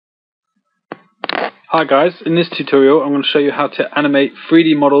Hi guys, in this tutorial I'm going to show you how to animate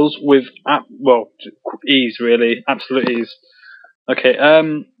 3D models with ease, really, absolute ease. Okay,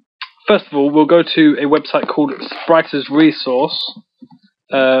 first of all we'll go to a website called Spriter's Resource.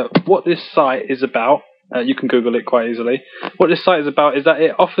 What this site is about, you can Google it quite easily. What this site is about is that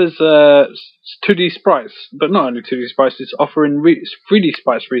it offers 2D sprites, but not only 2D sprites, it's offering 3D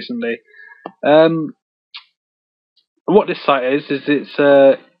sprites recently. What this site is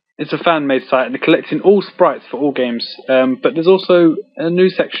it's a fan-made site and they're collecting all sprites for all games. But there's also a new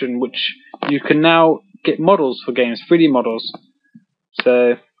section which you can now get models for games, 3D models.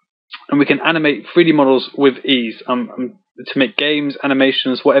 And we can animate 3D models with ease. To make games,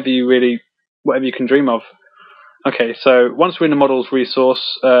 animations, whatever you can dream of. Okay, so once we're in the models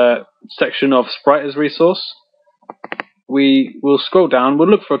resource section of Spriter's Resource, we will scroll down. We'll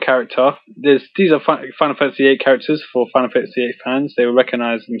look for a character. These are Final Fantasy VIII characters for Final Fantasy VIII fans. They will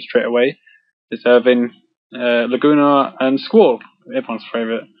recognise them straight away. There's Irvin, Laguna, and Squall. Everyone's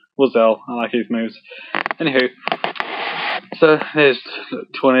favourite. Wazell. I like his moves. Anywho, so there's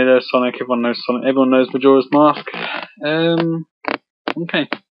Tornado, Sonic. Everyone knows Sonic. Everyone knows Majora's Mask. Okay.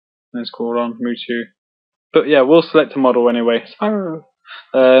 Then scroll on. Mewtwo. But yeah, we'll select a model anyway. Spyro.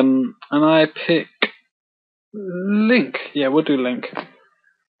 And I pick Link. Yeah, we'll do Link.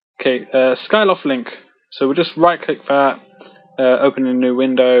 Okay, Skyloft Link. So we'll just right click that, open a new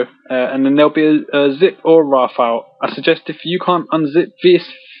window, and then there'll be a zip or a RAR file. I suggest if you can't unzip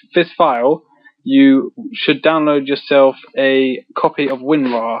this file, you should download yourself a copy of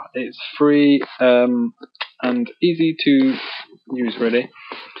WinRAR. It's free and easy to use, really.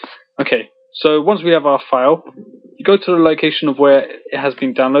 Okay, so once we have our file, you go to the location of where it has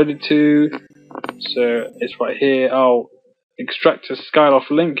been downloaded to. So it's right here. I'll extract a Skyloft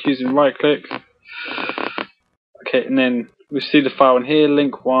link using right click. Okay, and then we see the file in here,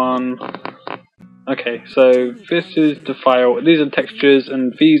 link 1. Okay, so this is the file. These are textures,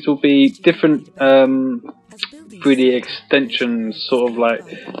 and these will be different 3D extensions, sort of like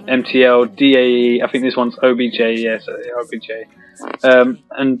MTL, DAE. I think this one's OBJ. Yes, OBJ.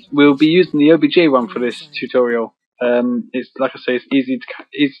 And we'll be using the OBJ one for this tutorial. It's like I say, it's easy to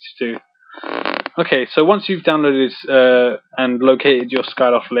do. Okay, so once you've downloaded and located your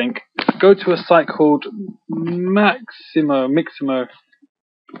Skyloft link, go to a site called Miximo.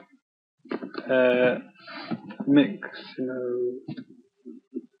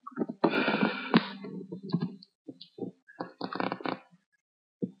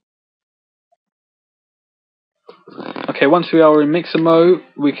 Okay, once we are in Miximo,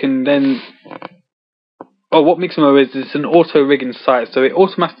 we can then... Oh, what Miximo is, it's an auto-rigging site, so it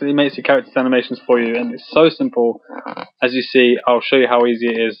automatically makes your character's animations for you, and it's so simple. As you see, I'll show you how easy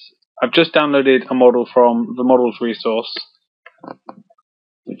it is. I've just downloaded a model from the models resource,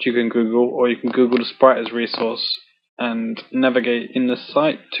 which you can Google, or you can Google the Spriter's Resource and navigate in the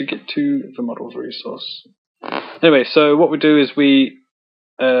site to get to the models resource. Anyway, so what we do is it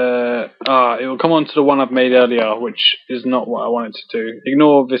will come on to the one I've made earlier, which is not what I wanted to do.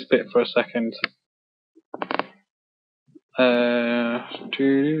 Ignore this bit for a second.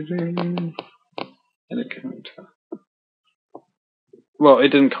 Well, it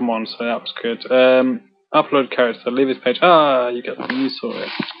didn't come on, so that was good. Upload character, leave this page. You saw it.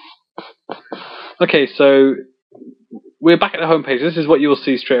 Okay, so we're back at the home page. This is what you'll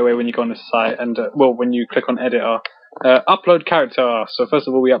see straight away when you go on this site, and when you click on editor. Upload character. So first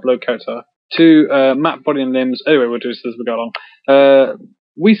of all, we upload character to map body and limbs. Anyway, we'll do this as we go along.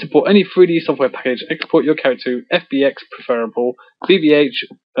 We support any 3D software package. Export your character to FBX, preferable, BVH,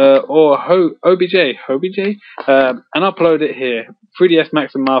 or OBJ, and upload it here. 3ds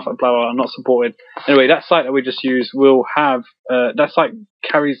Max and Math and blah blah are not supported. Anyway, that site that we just used will have that site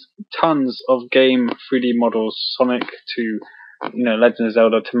carries tons of game 3D models, Sonic to Legend of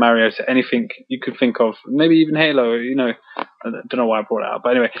Zelda to Mario to anything you could think of, maybe even Halo. I don't know why I brought it up,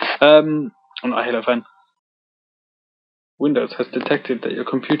 but anyway, I'm not a Halo fan. Windows has detected that your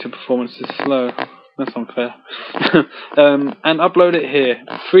computer performance is slow. That's unfair. And upload it here.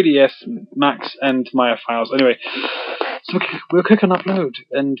 3ds Max and Maya files. Anyway, so we'll click on upload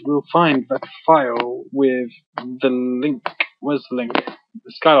and we'll find that file with the link. Where's the link?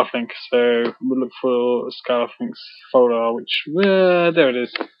 The Skyloft link. So we'll look for Skyloft links folder, which there it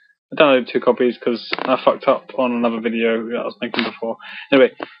is. I downloaded 2 copies because I fucked up on another video that I was making before.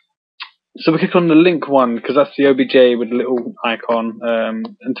 Anyway. So we click on the link one because that's the OBJ with a little icon, and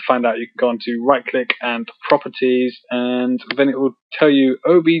to find out you can go on to right click and properties, and then it will tell you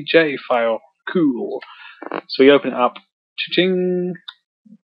OBJ file. Cool. So you open it up. Cha-ching.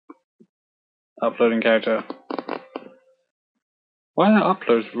 Uploading character. Why are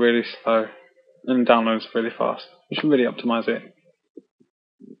uploads really slow? and downloads really fast. You should really optimize it.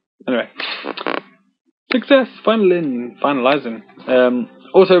 Anyway, success finalizing.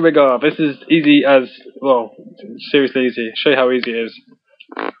 Auto rigger. This is easy as well. Seriously easy. Show you how easy it is.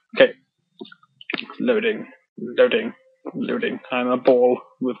 Okay, loading. I'm a ball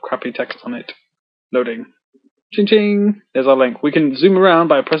with crappy text on it. Loading. Ching ching! There's our link. We can zoom around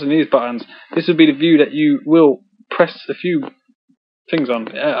by pressing these buttons. This would be the view that you will press a few things on.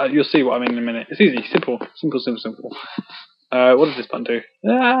 You'll see what I mean in a minute. It's easy, simple. What does this button do?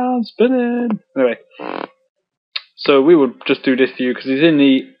 I'm spinning! Anyway, so we would just do this view because he's in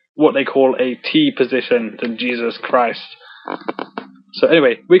the what they call a T position to Jesus Christ. So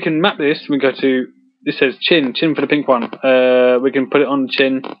anyway, we can map this. We go to, this says chin for the pink one. We can put it on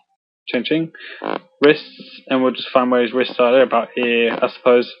chin. Wrists, and we'll just find where his wrists are. They're about here, I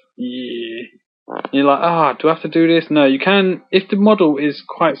suppose. Yeah. You're like, do I have to do this? No, you can, if the model is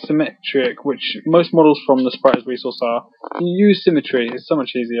quite symmetric, which most models from the Sprites resource are, you use symmetry, it's so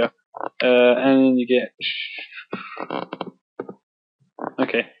much easier. And you get...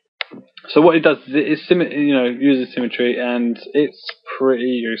 Okay. So what it does is it uses symmetry, and it's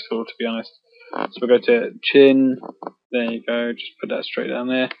pretty useful, to be honest. So we'll go to chin, there you go, just put that straight down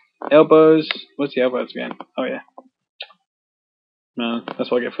there. Elbows, what's the elbows again? Oh yeah. No, that's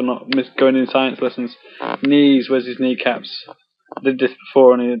what I get for not going in science lessons. Knees, where's his kneecaps? I did this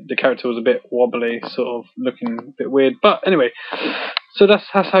before and the character was a bit wobbly, sort of looking a bit weird. But anyway, so that's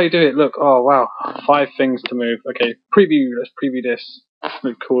how you do it. Look, oh wow, 5 things to move. Okay, preview, let's preview this.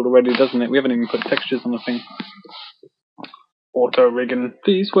 Looks cool already, doesn't it? We haven't even put textures on the thing. Auto rigging,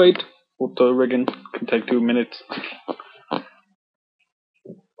 please wait. Auto rigging can take 2 minutes.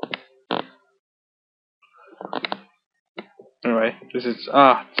 Anyway, this is,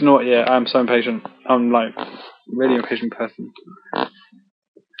 you know what, yeah, I'm so impatient. I'm like, really impatient person. I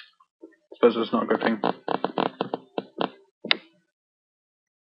suppose that's not a good thing.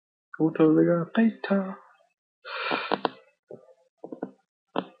 Auto rigger beta.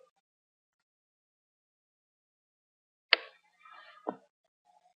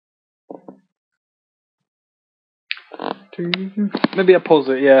 Maybe I'll pause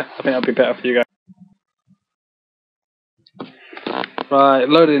it, yeah, I think that'll be better for you guys. Right,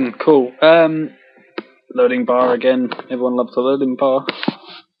 loading, cool. Loading bar again. Everyone loves a loading bar.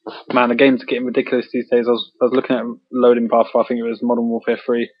 Man, the games are getting ridiculous these days. I was looking at loading bar for, I think it was Modern Warfare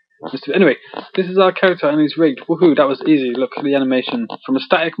 3. Anyway, this is our character and he's rigged. Woohoo, that was easy. Look at the animation. From a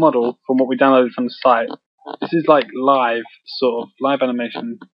static model, from what we downloaded from the site. This is like live, sort of, live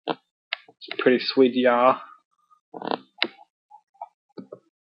animation. It's pretty sweet, yeah.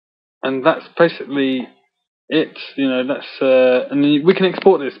 And that's basically it, that's and we can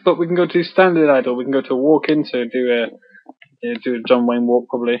export this, but we can go to standard idle, we can go to walk into do a John Wayne walk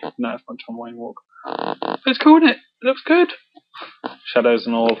probably. No, it's not John Wayne walk. But it's cool, isn't it? It looks good. Shadows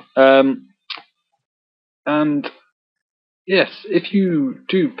and all. And yes, if you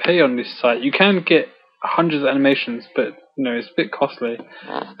do pay on this site, you can get hundreds of animations, but it's a bit costly.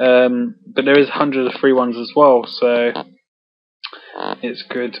 But there is hundreds of free ones as well, so it's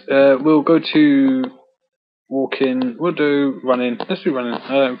good. We'll go to walk in. We'll do running. Let's do running.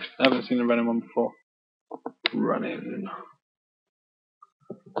 I haven't seen a running one before. Running.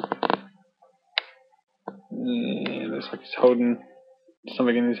 Yeah, looks like he's holding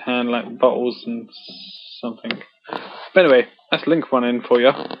something in his hand, like bottles and something. But anyway, that's Link running for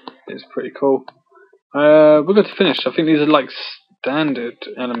you. It's pretty cool. We're going to finish. I think these are like standard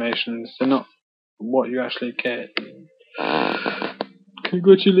animations. They're not what you actually get.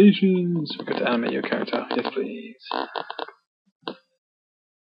 Congratulations! We've got to animate your character. Yes, please.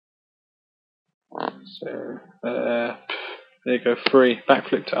 So, there you go. Free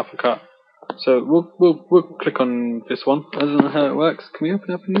backflip to uppercut. So we'll click on this one. I don't know how it works. Can we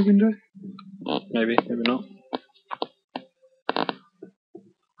open up a new window? Maybe not.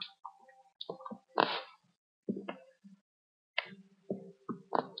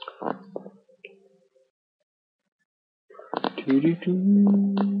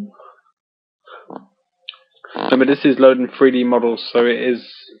 Remember, this is loading 3D models, so it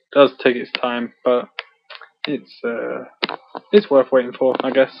does take its time, but it's worth waiting for,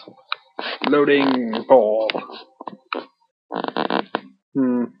 I guess. Loading ball.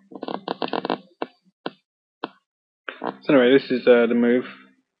 So anyway, this is the move.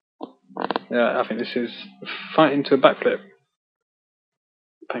 Yeah, I think this is fight into a backflip.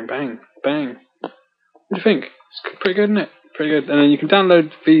 Bang, bang, bang. What do you think? It's pretty good, isn't it? Pretty good. And then you can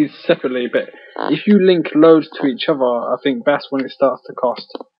download these separately, but if you link loads to each other, I think that's when it starts to cost.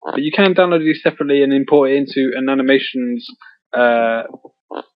 But you can download these separately and import it into an animations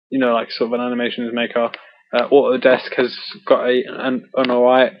you know, like sort of an animations maker. Autodesk has got an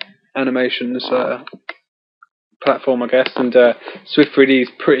alright animations platform, I guess, and Swift 3D is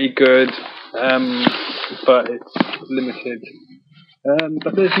pretty good, but it's limited.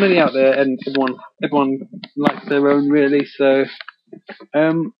 But there's many out there, and everyone likes their own, really. So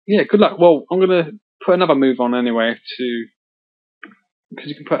yeah, good luck. Well, I'm gonna put another move on anyway, because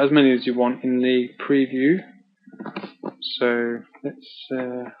you can put as many as you want in the preview. So let's.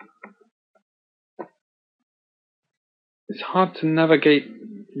 It's hard to navigate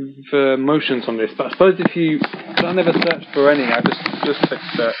the motions on this, but I suppose if you, I never searched for any. I just clicked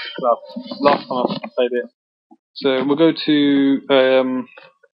search. Last time I played it. So we'll go to.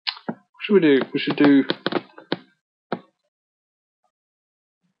 What should we do? We should do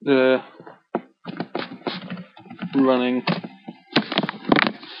the running.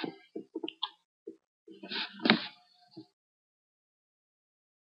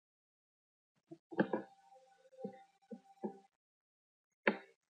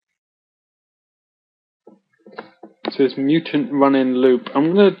 So it's mutant running loop.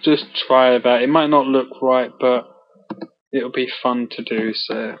 I'm gonna just try that. It might not look right, but it'll be fun to do.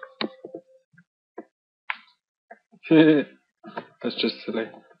 So that's just silly.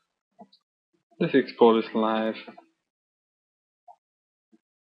 Let's explore this live.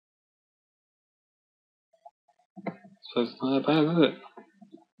 So it's not bad, is it?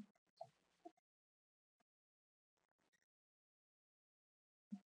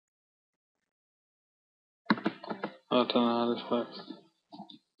 I don't know how this works.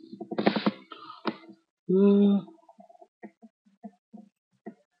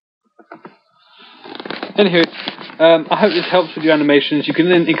 Anywho, I hope this helps with your animations. You can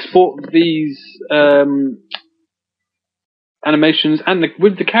then export these animations and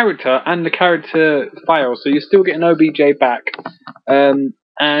with the character and the character file, so you still get an OBJ back.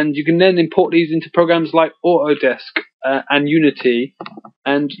 And you can then import these into programs like Autodesk and Unity,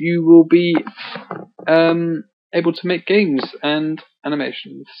 and you will be able to make games and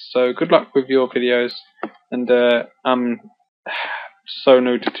animations. So good luck with your videos, and I'm so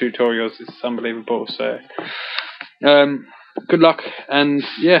new to tutorials, it's unbelievable. So good luck, and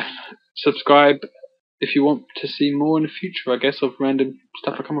yeah, subscribe if you want to see more in the future, I guess, of random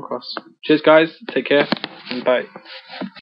stuff I come across. Cheers guys, take care, and bye.